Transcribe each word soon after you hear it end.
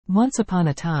Once upon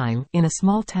a time, in a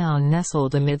small town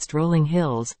nestled amidst rolling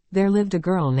hills, there lived a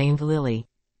girl named Lily.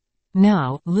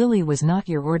 Now, Lily was not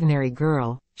your ordinary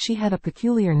girl. She had a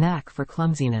peculiar knack for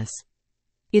clumsiness.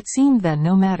 It seemed that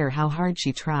no matter how hard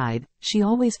she tried, she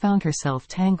always found herself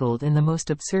tangled in the most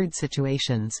absurd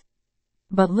situations.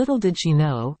 But little did she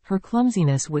know, her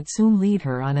clumsiness would soon lead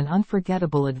her on an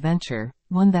unforgettable adventure,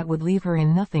 one that would leave her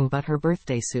in nothing but her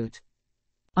birthday suit.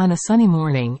 On a sunny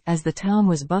morning, as the town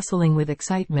was bustling with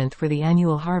excitement for the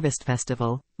annual harvest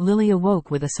festival, Lily awoke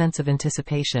with a sense of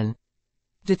anticipation.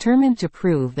 Determined to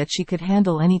prove that she could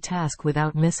handle any task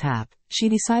without mishap, she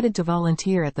decided to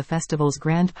volunteer at the festival's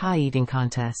grand pie-eating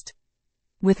contest.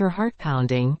 With her heart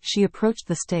pounding, she approached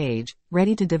the stage,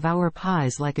 ready to devour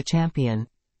pies like a champion.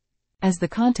 As the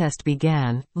contest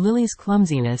began, Lily's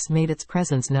clumsiness made its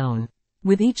presence known.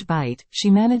 With each bite,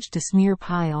 she managed to smear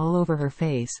pie all over her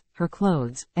face, her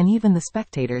clothes, and even the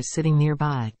spectators sitting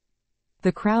nearby.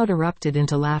 The crowd erupted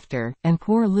into laughter, and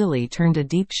poor Lily turned a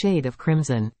deep shade of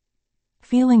crimson.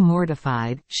 Feeling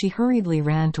mortified, she hurriedly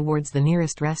ran towards the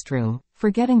nearest restroom,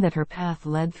 forgetting that her path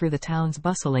led through the town's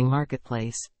bustling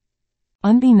marketplace.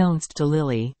 Unbeknownst to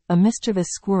Lily, a mischievous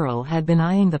squirrel had been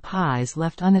eyeing the pies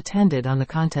left unattended on the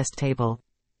contest table.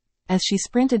 As she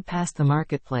sprinted past the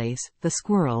marketplace, the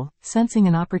squirrel, sensing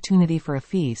an opportunity for a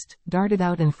feast, darted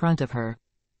out in front of her.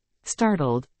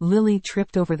 Startled, Lily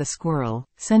tripped over the squirrel,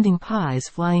 sending pies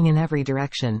flying in every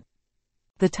direction.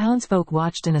 The townsfolk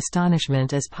watched in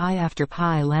astonishment as pie after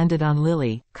pie landed on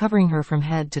Lily, covering her from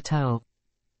head to toe.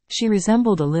 She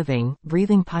resembled a living,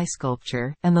 breathing pie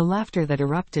sculpture, and the laughter that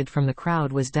erupted from the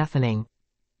crowd was deafening.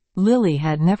 Lily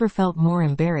had never felt more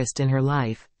embarrassed in her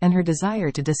life, and her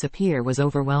desire to disappear was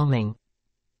overwhelming.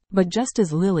 But just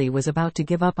as Lily was about to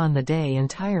give up on the day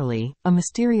entirely, a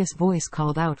mysterious voice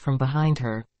called out from behind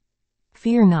her.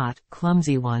 "Fear not,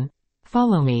 clumsy one.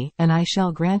 Follow me, and I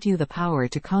shall grant you the power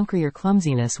to conquer your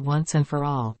clumsiness once and for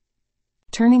all."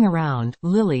 Turning around,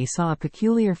 Lily saw a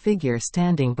peculiar figure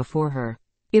standing before her.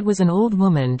 It was an old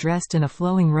woman dressed in a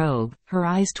flowing robe, her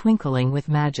eyes twinkling with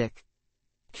magic.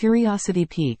 Curiosity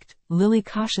piqued, Lily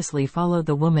cautiously followed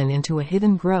the woman into a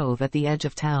hidden grove at the edge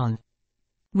of town.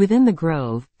 Within the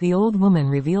grove, the old woman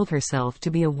revealed herself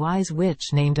to be a wise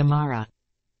witch named Amara.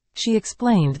 She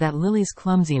explained that Lily's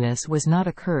clumsiness was not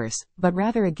a curse, but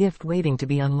rather a gift waiting to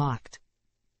be unlocked.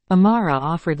 Amara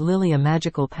offered Lily a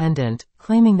magical pendant,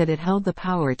 claiming that it held the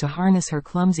power to harness her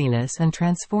clumsiness and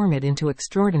transform it into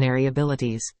extraordinary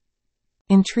abilities.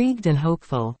 Intrigued and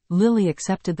hopeful, Lily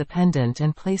accepted the pendant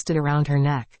and placed it around her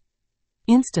neck.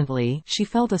 Instantly, she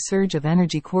felt a surge of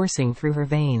energy coursing through her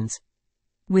veins.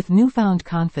 With newfound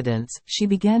confidence, she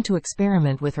began to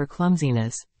experiment with her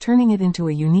clumsiness, turning it into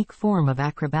a unique form of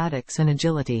acrobatics and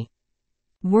agility.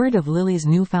 Word of Lily's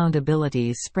newfound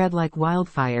abilities spread like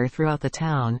wildfire throughout the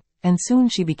town, and soon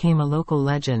she became a local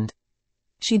legend.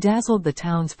 She dazzled the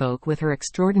townsfolk with her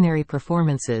extraordinary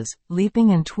performances,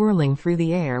 leaping and twirling through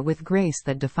the air with grace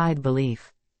that defied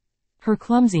belief. Her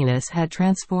clumsiness had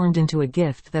transformed into a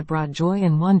gift that brought joy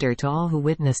and wonder to all who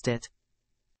witnessed it.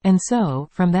 And so,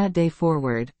 from that day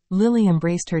forward, Lily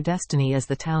embraced her destiny as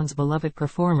the town's beloved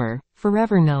performer,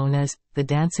 forever known as the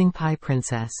Dancing Pie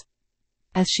Princess.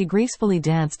 As she gracefully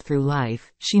danced through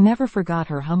life, she never forgot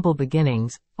her humble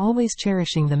beginnings, always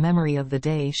cherishing the memory of the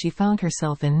day she found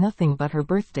herself in nothing but her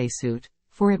birthday suit,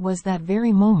 for it was that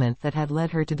very moment that had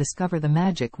led her to discover the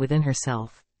magic within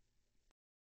herself.